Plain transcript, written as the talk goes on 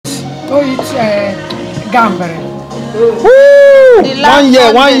Oh, it's gambling. Woo! 1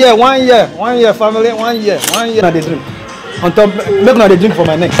 year, 1 year, 1 year, 1 year, family, 1 year, 1 year. Now they drink. On top, make now they drink for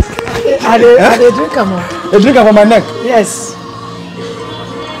my neck. Are they drink them? They drink for my neck. Yes.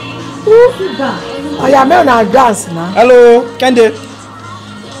 Oh, yeah, me now dance now. Hello, Kende.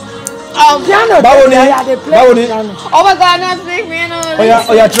 Piano. Bawoni. They play piano. Oh my God, not big man. Oh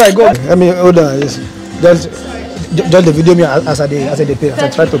yeah, try go. Let me hold on. Just the video me as I pay. As I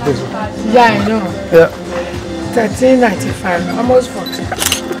try to pay. Yeah, I know. Yeah. 13.95, almost 40.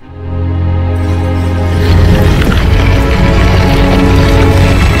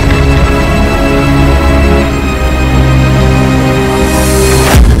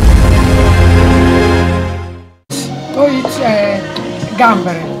 Oh, it's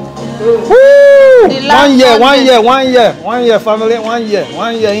gambling. Woo! 1 year, 1 year, 1 year, 1 year, family, 1 year,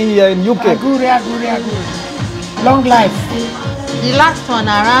 1 year in here in UK. Aguri. Long life. The last one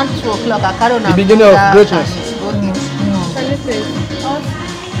around 2 o'clock, I carry on. The beginning of greatness.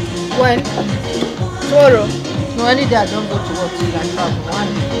 When? Tomorrow. No, any day I don't go to work till I travel.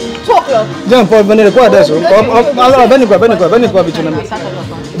 2 o'clock. John Paul, venez de quoi adesso? Allora, venni qua vicino a me.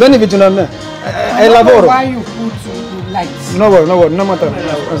 Venni vicino a me. È lavoro. Why you put lights? No worry, no matter.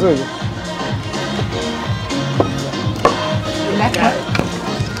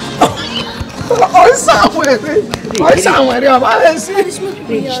 Oh, somewhere.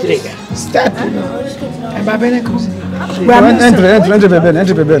 Step. E va bene così.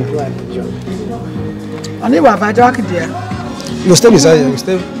 Entri per bene. On est va faire jockey there. You stay beside you,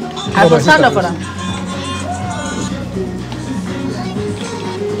 stay. I will stand up for that.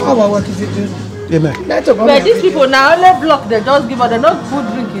 Oh, what is it doing? Amen. But these people now only block, they just give us, they not put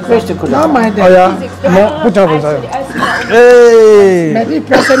drink inside. Don't mind Oh them. yeah. Put your inside. Hey. Maybe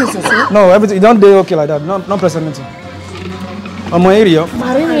pressing is okay. No, everything. You don't do okay like that. No press anything. On my area.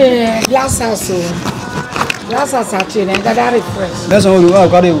 Marine glass house. Glass house are chilling. That refresh. That's all you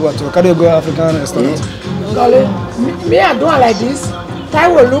have. Carry go African restaurant. Me, I do like this. I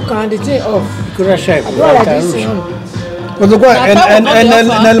will look on the thing off. I do like this.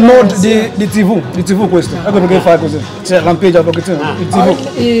 Nel mod di TV questo. Ecco perché fa così. C'è lampeggio un pochettino.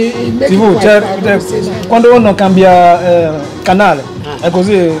 TV, quando uno cambia canale, è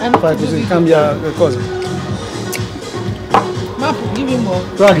così, fa così, cambia cosa. Ma give him more.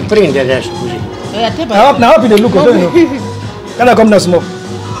 Però riprende adesso così. Now up in the look, kind of come no smoke.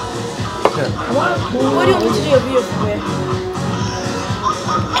 What do you want me to do a video for?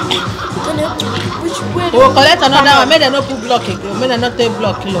 We'll collect another one. May they not put block again. May they not take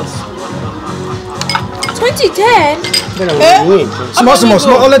block kilos. 2010?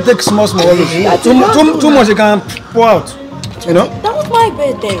 Small. Only take small. Too much you can pour out. You know? That was my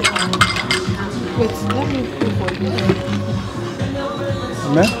birthday. Wait, let me put for you.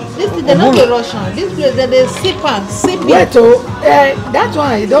 Amen. This is not the Russian. This place they sip and sip it. Wait, that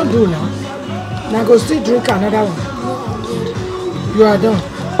one you don't do now. Now go still drink another one. You are done.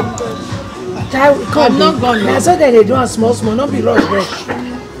 I'm not gone. That's what they do a small, not be rush.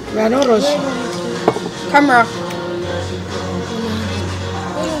 We are not rushing. Camera.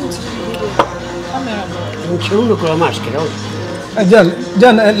 Non c'è uno con la maschera. Gian,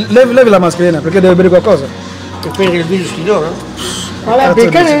 levi la mascherina perché deve bere qualcosa. Per prendere il virus di loro? Allora,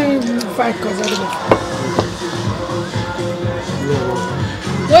 perché fai cosa deve fare?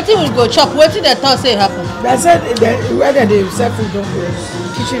 What will go chop? What did they thought say happen? That's it. Whether they sell food don't go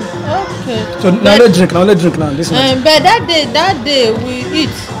kitchen. Okay. So now let's drink now. This one. But that day we eat.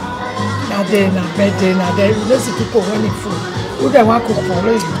 That day, na birthday, na day. You don't see people wanting food. Who they want to cook for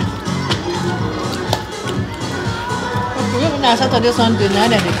you? Okay, maybe now Saturday, Sunday, now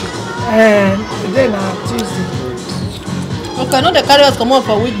they cook. And then na Tuesday. Okay, no, they carry us come on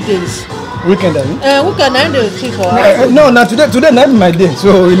for weekdays. Weekend, Weekend, now they cook for us. No, not today not my day.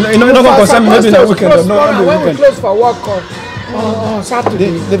 So you know not concern me maybe in the weekend. No, on the when we weekend. close for work on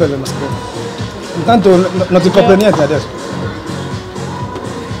Saturday. Deve avere mascherina. Intanto non ti copre niente adesso.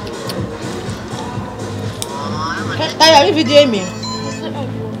 Are you videoing me?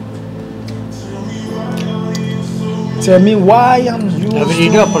 Tell me why I'm you. La vedi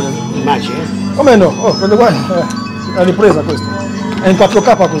dopo l'immagine? Come no? Oh, quello qua è ripresa questo. È in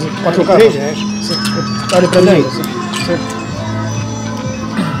 4K così. 4K. Ripresa, Sì, sta riprendendo, sì.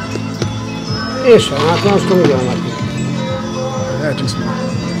 Adesso non la conosco mica la macchina.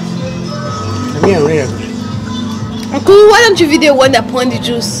 La mia non era così. Uncle, why don't you video when they're pouring the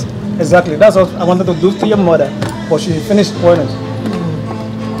juice? Exactly. That's what I wanted to do to your mother, but she finished pouring it.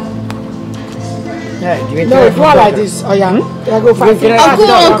 No, if you are like this, oh yeah, I go find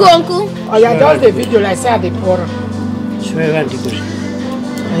Uncle. Oh yeah, does the video like say at the pour. Si va avanti così.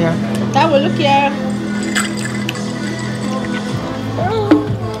 Oh yeah. That will look here.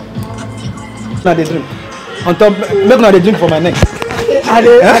 Now they drink. On top, make now they drink for my neck. I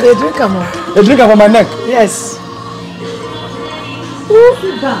dey drink am. They drink for my neck. Yes.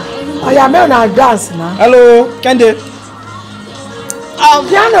 Oh yeah, me na dance now. Hello, Kende.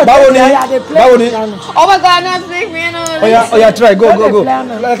 Piano. Bawoni. Oh my God, not big man. Oh yeah, try. Go.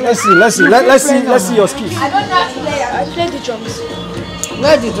 Let's see your skills. I don't know how to play. I play the drums.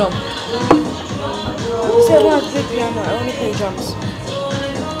 Where the drum? You say I don't have to play piano. I only play drums.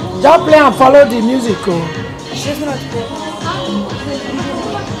 Just play and follow the music. Oh. She doesn't know how to play.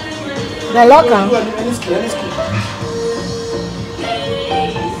 The lock am. Any skill.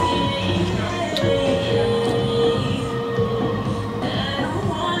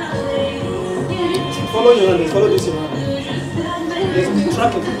 Follow your hand, follow this one. Yes,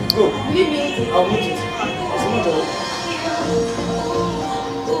 track it. Go. I'll mute it. It's not all.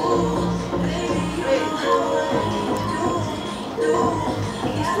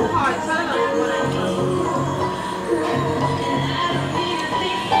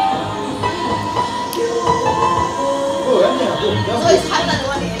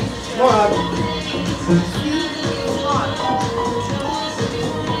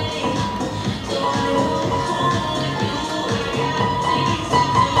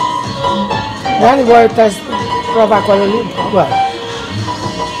 Then boy test proper quality.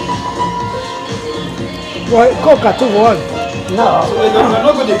 Boy, coca to one. No. So we're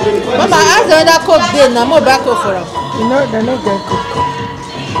not going to bring it. Mama, ask the other cook there. Now more back up for them. You know, they no get cook.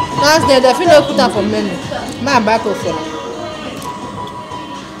 Ask them. They feel no put them for menu. My back up for them.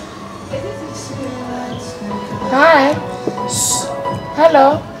 Hi.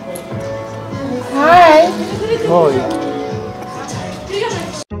 Hello. Hi. Oh, yeah.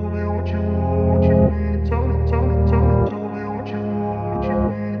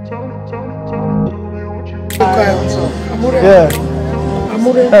 Yeah.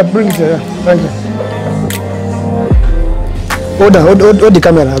 Bring it here. Thank you. Hold the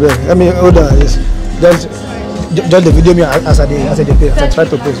camera. I mean, hold on. Yes. Just the video me as I pay. I try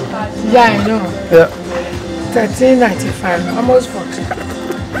to pay. Yeah, I know. Yeah. 13.95, almost 40.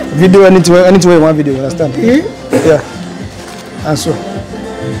 Video anything you want video. Understand? Yeah. And so.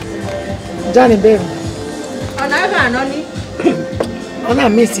 Johnny, baby. Another. I'm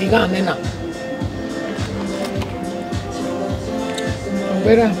not missing again now.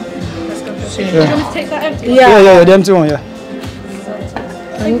 Better. Yeah. Take that empty. Yeah, the empty one, yeah.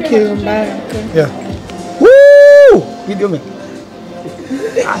 Thank you. Bye. Yeah. Woo! Video me.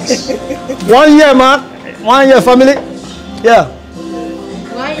 1 year, man. 1 year, family. Yeah.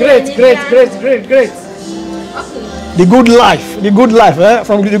 Great. The good life, eh?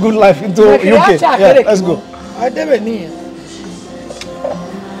 From the good life into UK. Yeah, let's go. I never knew.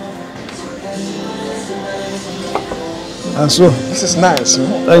 And so, This is nice. Huh?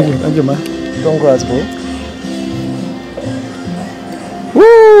 thank you, man. Congrats, bro.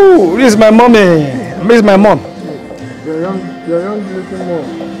 Woo! This is my mommy. This is my mom. You're young looking mom.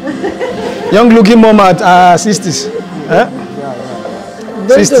 Young looking mom at 60s. Eh?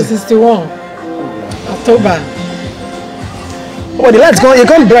 Going 60. to 61. October. Oh, the lights gone. You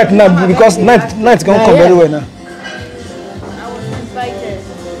can't bright now because night's gonna come very well now. I was invited.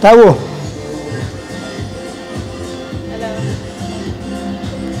 Taiwo.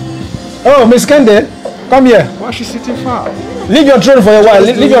 Oh, Miss Kende, come here. Why is she sitting far? Leave your throne for a while.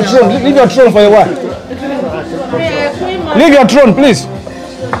 Leave your throne for a while. Leave your throne, please.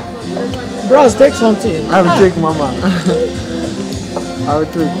 Bros, take something. I will take mama. I will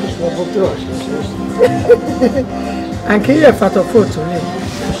take. And can you have a photo?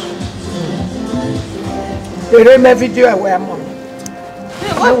 You remember video I wear mom.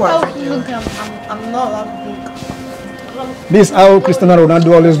 I'm not allowed to drink. This is how Cristiano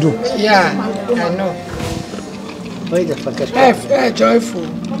Ronaldo always do. Yeah, I know. Wait the fuck. Hey, joyful.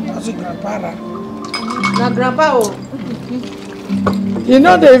 That's a grandpa. Now grandpa, You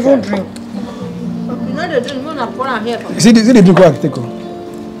know they even drink. you know they drink. You know pour am here. See the drink what I take.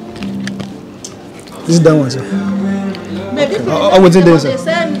 This is that one, sir. Maybe I was in there, sir. they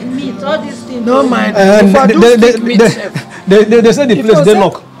sell meat, all these things. No mind. And If I do stick meat, they said the if place to they say-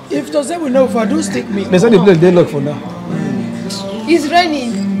 lock. If to say we know if I do stick meat. They said the place they lock for now. It's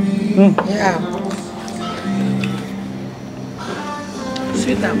raining. Yeah.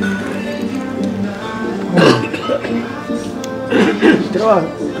 Sit down. Trova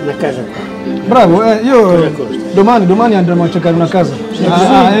na casa. Bravo, io domani andremo a cercare una casa.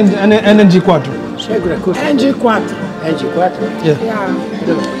 NG4. Segura custa. NG4. NG4. Yeah. Yeah.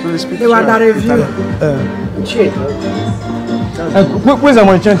 They were the review. Cheio. Questa è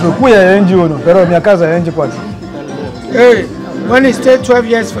un centro, qui è NGO, no? Però mia casa è NG quasi. Hey, when he stayed 12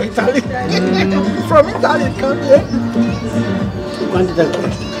 years for Italy, from Italy, come here.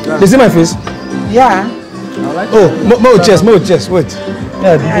 You see my face? Yeah. Oh, more chest, wait.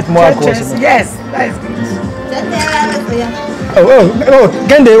 Yeah, a bit more alcohol. Yes, that's good. Oh,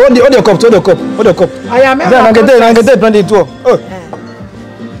 can they hold your cup? Hold your cup. I am. Then I get there plenty too. Oh,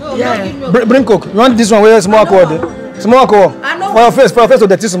 yeah. Bring coke. You want this one where small alcohol? Small alcohol. For your face to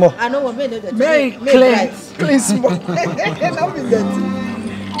dirty small. I know what made it. Very clean small. Not be dirty.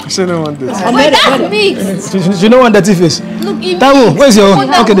 She don't want this. Wait, that's mixed. She don't want dirty face. Look, it Tamu, where's your own?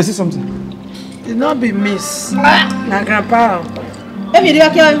 Okay, they see something. It not be miss. Na grandpa. Let me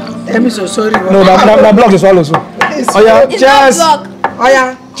Let me so sorry. No, that block is swallow so. Oh yeah, cheers. Oh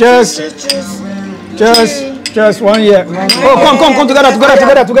yeah. Cheers. Cheers. 1 year. Oh, come together. Then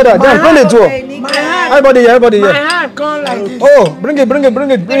bring it to her. Everybody here. My hand come like this. Oh, bring it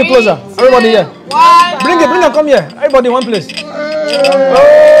closer. Everybody here. Bring it, come here. Everybody in one place. Oh,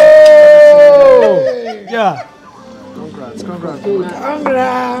 yeah.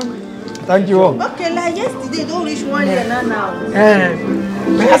 Congrats. Thank you all. Okay, like yesterday, don't reach 1 year now.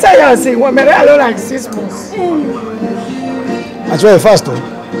 I said you see, when I look like 6 months. I try fast though.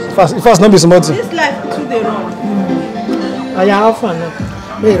 Fast not be smart. This life too they run. I have fun.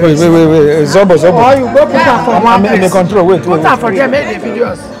 Wait. Zobo. Oh, you go put her for one I'm in place. control. Wait. Put her for them, make the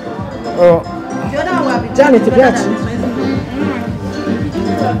videos. Oh. The other one will be Janet, the bet.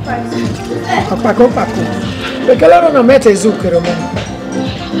 Paco. Perché loro non mette zucchero, man.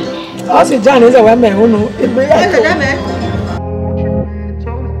 Oh, sì, Janet, è me uno.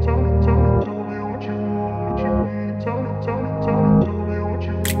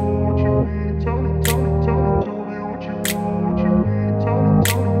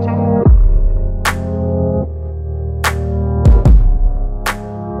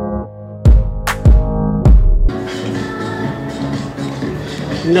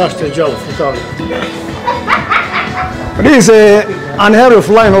 Il nostro Joe, fotografo. This is an arrow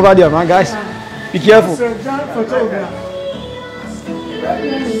flying over there, man, guys. Be careful.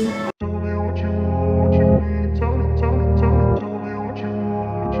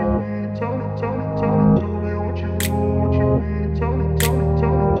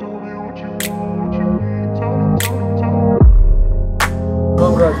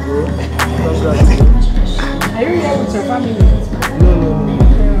 Are you here with your family?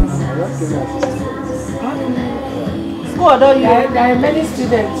 There are many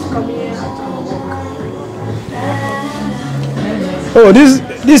students coming here to work. Oh,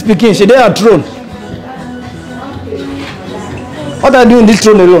 this Peking, she there at throne. What are you doing this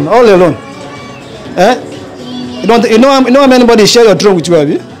throne alone? All alone? Eh? You know how anybody share your throne with you, have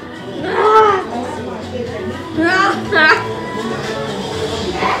you?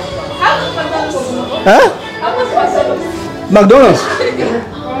 Huh? McDonald's.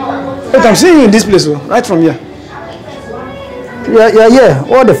 Wait, I'm seeing you in this place, right from here. You are here.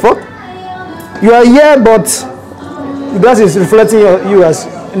 What the fuck? You are here, but the glass is reflecting you as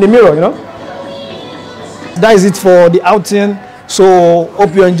in the mirror, you know. That is it for the outing. So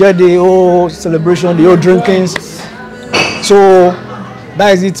hope you enjoyed the whole celebration, the whole drinkings. So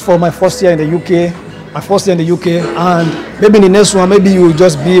that is it for my first year in the UK. And maybe in the next one, maybe you will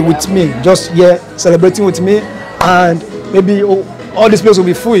just be with me, just here celebrating with me, and maybe all this place will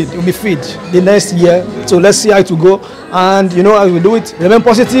be free. It will be feed the next year. So let's see how it will go, and you know how we will do it. Remain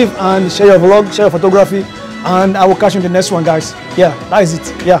positive and share your vlog, share your photography, and I will catch you in the next one, guys. Yeah, that is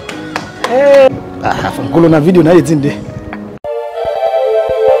it. Yeah. From Colonna video, now it's in there.